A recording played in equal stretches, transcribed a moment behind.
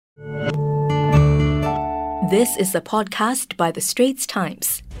This is a podcast by The Straits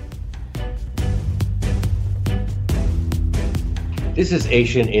Times. This is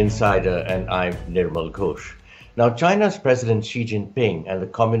Asian Insider, and I'm Nirmal Ghosh. Now, China's President Xi Jinping and the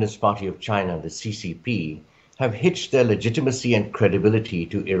Communist Party of China, the CCP, have hitched their legitimacy and credibility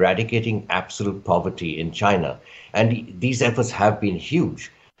to eradicating absolute poverty in China. And these efforts have been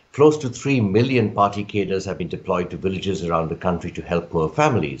huge. Close to 3 million party cadres have been deployed to villages around the country to help poor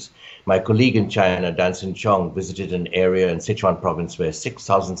families. My colleague in China, Danson Chong, visited an area in Sichuan province where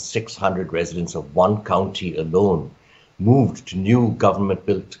 6,600 residents of one county alone moved to new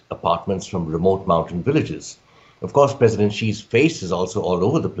government-built apartments from remote mountain villages. Of course, President Xi's face is also all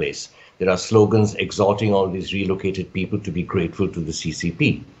over the place. There are slogans exhorting all these relocated people to be grateful to the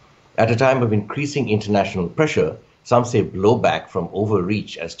CCP. At a time of increasing international pressure, some say blowback from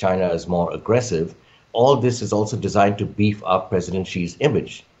overreach as China is more aggressive, all this is also designed to beef up President Xi's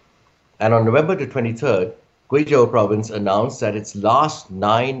image. And on November the 23rd, Guizhou province announced that its last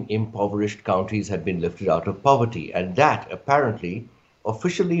 9 impoverished counties had been lifted out of poverty, and that apparently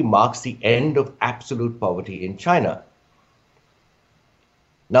officially marks the end of absolute poverty in China.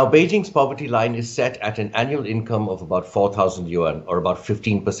 Now, Beijing's poverty line is set at an annual income of about 4,000 yuan, or about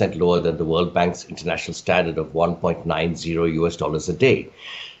 15% lower than the World Bank's international standard of $1.90 a day.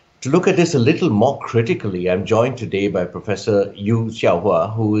 To look at this a little more critically, I'm joined today by Professor Yu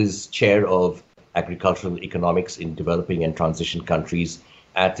Xiaohua, who is chair of agricultural economics in developing and transition countries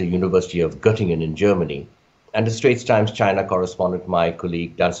at the University of Göttingen in Germany, and the Straits Times China correspondent, my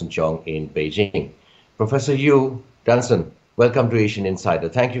colleague Danson Chong in Beijing. Professor Yu, Danson, welcome to Asian Insider.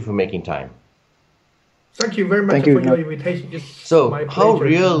 Thank you for making time. Thank you very much for your invitation. So, how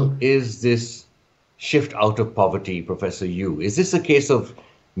real is this shift out of poverty, Professor Yu? Is this a case of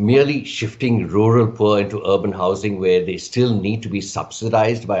merely shifting rural poor into urban housing where they still need to be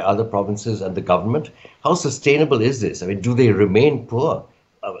subsidized by other provinces and the government? How sustainable is this? I mean, do they remain poor,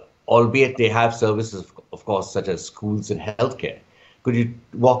 albeit they have services, of course, such as schools and healthcare? Could you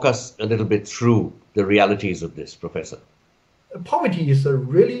walk us a little bit through the realities of this, Professor? Poverty is a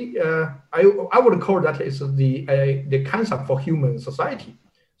really, I would call that is the cancer for human society.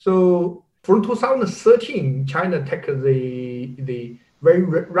 So from 2013, China took the very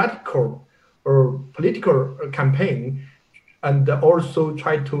radical political campaign and also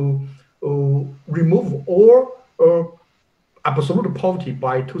try to remove all absolute poverty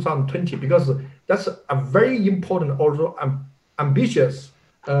by 2020, because that's a very important, also ambitious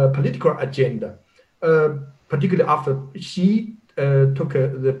political agenda, particularly after Xi took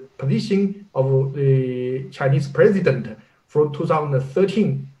the position of the Chinese president from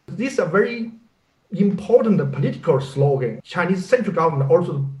 2013. This is a very important political slogan. Chinese central government,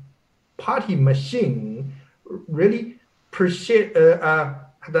 also party machine, really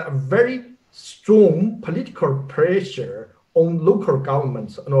had a very strong political pressure on local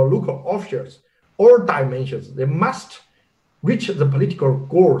governments and local officials, all dimensions. They must reach the political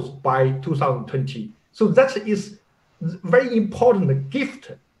goals by 2020. So that is very important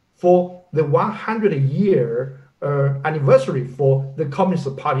gift for the 100-year anniversary for the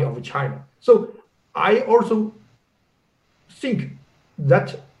Communist Party of China. So I also think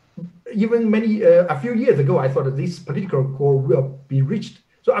that even a few years ago, I thought that this political goal will be reached.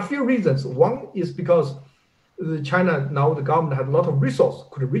 So a few reasons. One is because China, now the government has a lot of resources,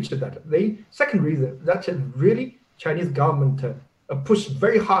 could reach that. The second reason, that really Chinese government pushed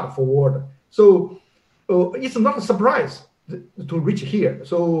very hard forward. So it's not a surprise to reach here.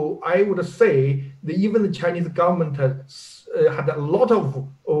 So I would say that even the Chinese government had a lot of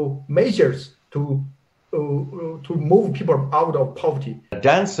measures to move people out of poverty.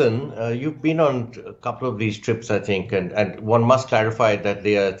 Danson, you've been on a couple of these trips, I think, and one must clarify that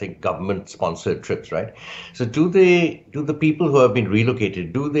they are, I think, government-sponsored trips, right? So do the people who have been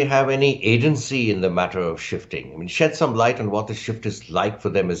relocated, do they have any agency in the matter of shifting? I mean, shed some light on what the shift is like for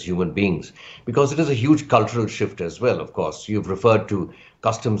them as human beings, because it is a huge cultural shift as well, of course. You've referred to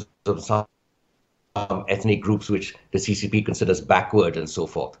customs of some ethnic groups which the CCP considers backward and so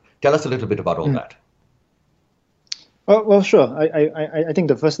forth. Tell us a little bit about all that. Well, sure. I think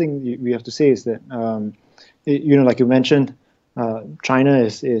the first thing we have to say is that, like you mentioned, China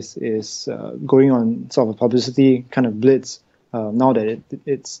is going on sort of a publicity kind of blitz now that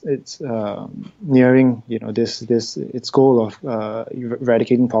it's nearing this its goal of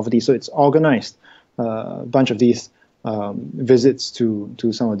eradicating poverty. So it's organized a bunch of these visits to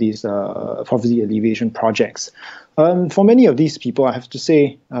some of these poverty alleviation projects. For many of these people, I have to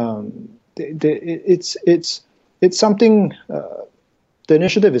say, it's something. The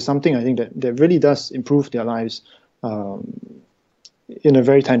initiative is something I think that really does improve their lives in a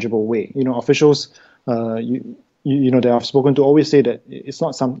very tangible way. Officials that I've spoken to always say that it's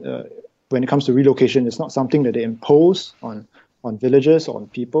not when it comes to relocation, it's not something that they impose on villagers or on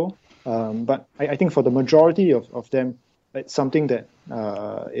people. But I think for the majority of them, it's something that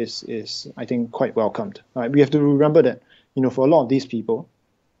is I think quite welcomed. We have to remember that for a lot of these people,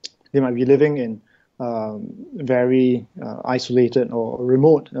 they might be living in very isolated or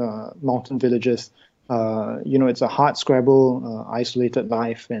remote mountain villages. It's a hard scrabble, isolated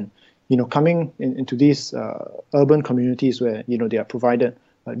life, and coming into these urban communities where they are provided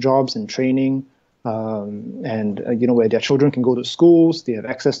jobs and training, and where their children can go to schools, they have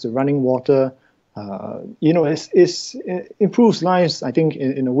access to running water. It improves lives, I think,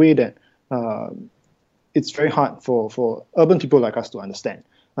 in a way that it's very hard for urban people like us to understand.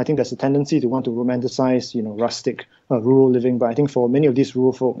 I think there's a tendency to want to romanticize, rustic, rural living. But I think for many of these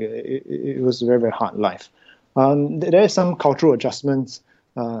rural folk, it was a very, very hard life. There are some cultural adjustments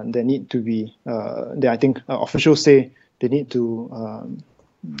that need to be. That I think officials say they need to.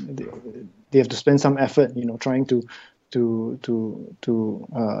 They have to spend some effort, trying to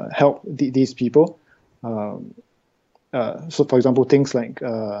help these people. So, for example, things like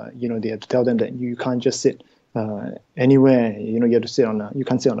they have to tell them that you can't just sit anywhere. You have to sit you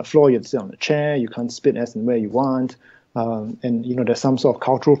can't sit on the floor. You have to sit on a chair. You can't spit as and where you want. And there's some sort of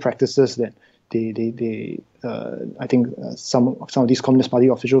cultural practices that they I think some of these Communist Party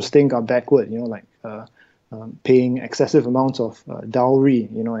officials think are backward. like paying excessive amounts of dowry.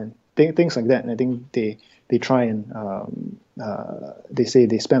 And things like that. And I think they try and they say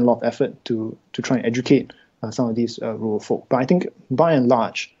they spend a lot of effort to try and educate some of these rural folk. But I think by and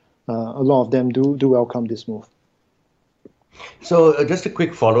large, a lot of them do welcome this move. So just a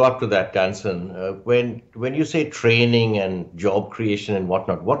quick follow-up to that, Danson. When you say training and job creation and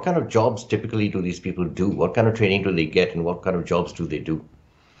whatnot, what kind of jobs typically do these people do? What kind of training do they get, and what kind of jobs do they do?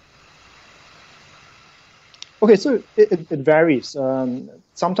 Okay, so it varies.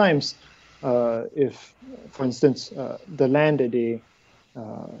 Sometimes, if, for instance, the land that they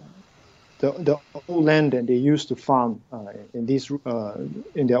the old land that they used to farm in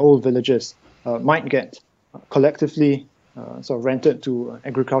their old villages might get collectively sort of rented to an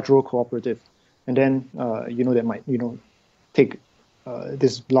agricultural cooperative, and then they might take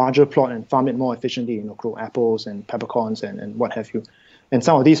this larger plot and farm it more efficiently. Grow apples and peppercorns and what have you. And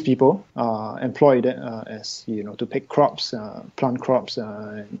some of these people are employed as to pick crops, plant crops,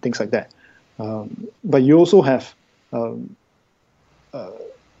 and things like that. But you also have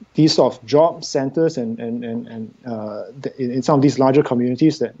these sort of job centers and in some of these larger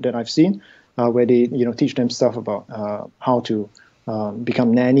communities that I've seen, where they teach them stuff about how to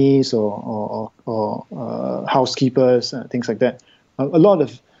become nannies or housekeepers, things like that. A lot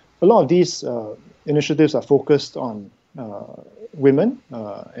of these initiatives are focused on women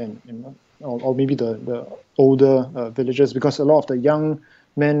or maybe the older villagers, because a lot of the young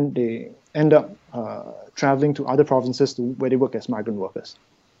men, they end up traveling to other provinces where they work as migrant workers.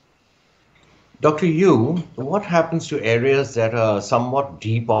 Dr. Yu, what happens to areas that are somewhat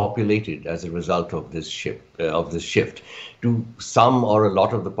depopulated as a result of this shift? Do some or a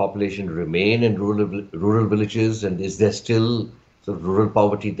lot of the population remain in rural villages, and is there still sort of rural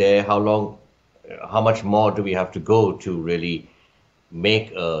poverty there? How much more do we have to go to really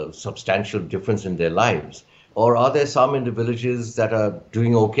make a substantial difference in their lives? Or are there some in the villages that are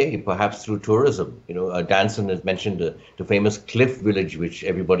doing okay, perhaps through tourism? Danson has mentioned the famous Cliff Village, which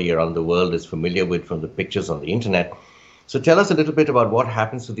everybody around the world is familiar with from the pictures on the internet. So tell us a little bit about what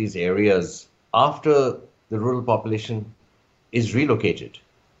happens to these areas after the rural population is relocated.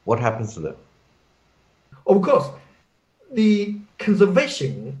 What happens to them? Of course, the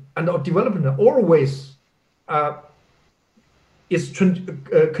conservation and development always is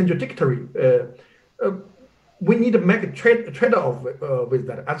contradictory. We need to make a trade-off with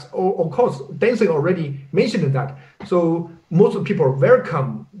that. As of course, Danson already mentioned that. So most people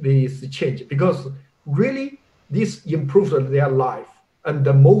welcome this change because really this improves their life and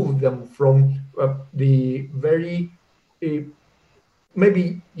move them from the very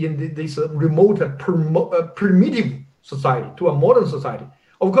maybe in this remote primitive society to a modern society.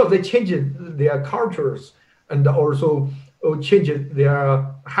 Of course, they change their cultures and also change their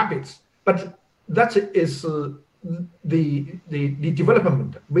habits, but that is the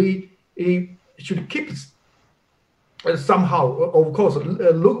development. We should keep somehow. Of course,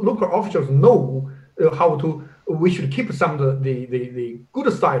 local officials know how to. We should keep some of the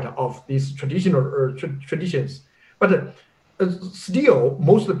good side of these traditional traditions, but still,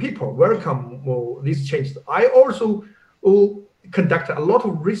 most of the people welcome these changes. I also conduct a lot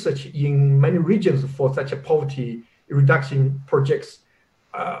of research in many regions for such a poverty reduction projects.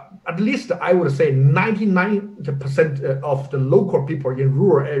 at least I would say 99% of the local people in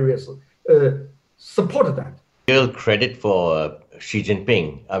rural areas support that. Real credit for Xi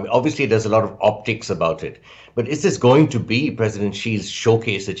Jinping. I mean, obviously, there's a lot of optics about it. But is this going to be President Xi's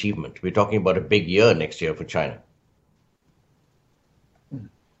showcase achievement? We're talking about a big year next year for China.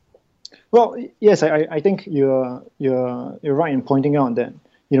 Well, yes, I think you're right in pointing out that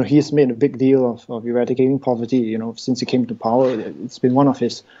he's made a big deal of eradicating poverty. Since he came to power, it's been one of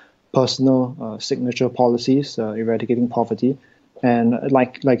his personal signature policies, eradicating poverty. And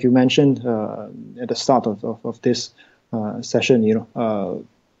like you mentioned at the start of this session,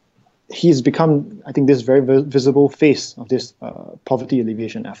 he's become, I think, this very visible face of this poverty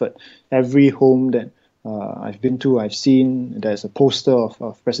alleviation effort. Every home that I've been to, I've seen there's a poster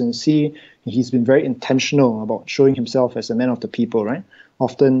of President Xi. He's been very intentional about showing himself as a man of the people, right?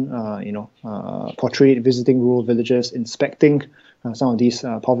 Often, portrayed visiting rural villages, inspecting some of these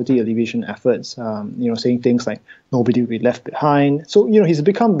poverty alleviation efforts, saying things like nobody will be left behind. So, he's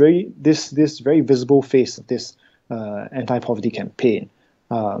become this very visible face of this anti-poverty campaign.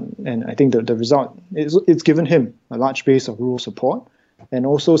 And I think the result is it's given him a large base of rural support, and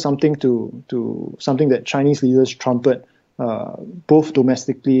also something that Chinese leaders trumpet both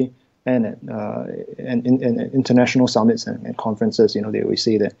domestically and in international summits and conferences. They always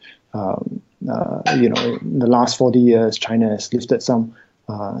say that in the last 40 years, China has lifted some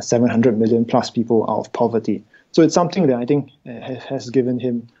 700 million plus people out of poverty. So it's something that I think has given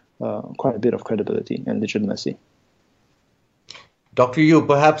him quite a bit of credibility and legitimacy. Dr. Yu,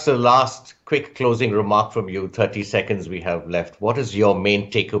 perhaps a last quick closing remark from you, 30 seconds we have left. What is your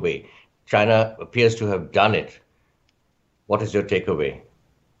main takeaway? China appears to have done it. What is your takeaway?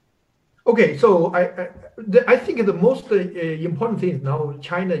 Okay, so I think the most important thing is now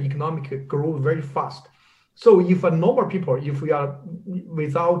China economic grows very fast. So if a normal people, if we are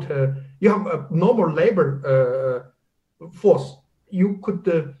without, you have a normal labor force, you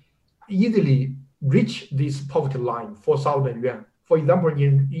could easily reach this poverty line, 4,000 yuan. For example,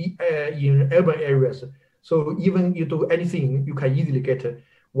 in urban areas, so even you do anything, you can easily get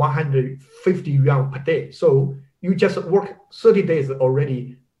 150 yuan per day. So you just work 30 days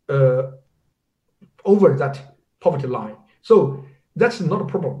already over that poverty line. So that's not a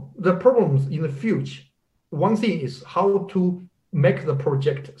problem. The problems in the future, one thing is how to make the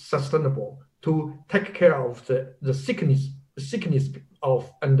project sustainable, to take care of the sickness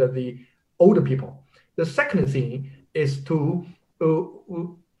of and the older people. The second thing is to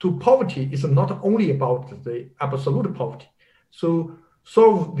poverty is not only about the absolute poverty. So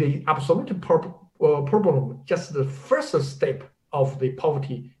solve the absolute problem, just the first step of the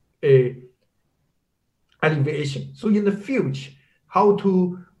poverty alleviation. So in the future, how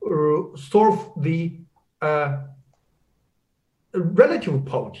to solve the relative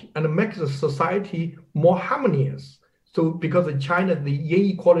poverty and make the society more harmonious. So because in China, the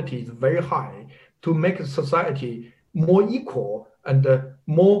inequality is very high, to make society more equal and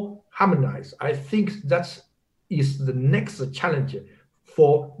more harmonized. I think that is the next challenge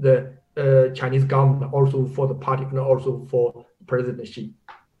for the Chinese government, also for the party, and also for President Xi.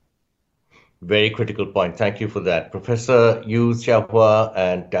 Very critical point. Thank you for that. Professor Yu Xiaohua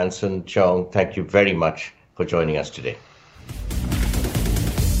and Dansun Chong, thank you very much for joining us today.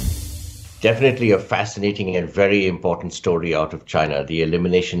 Definitely a fascinating and very important story out of China, the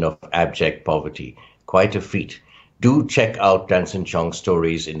elimination of abject poverty. Quite a feat. Do check out Dansun Chong's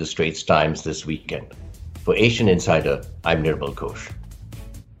stories in the Straits Times this weekend. For Asian Insider, I'm Nirmal Ghosh.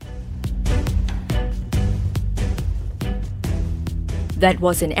 That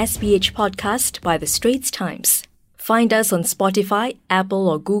was an SPH podcast by the Straits Times. Find us on Spotify, Apple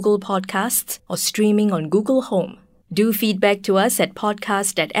or Google Podcasts, or streaming on Google Home. Do feedback to us at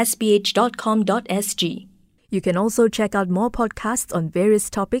podcast@sph.com.sg. You can also check out more podcasts on various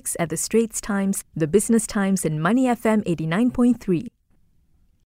topics at the Straits Times, the Business Times, and Money FM 89.3.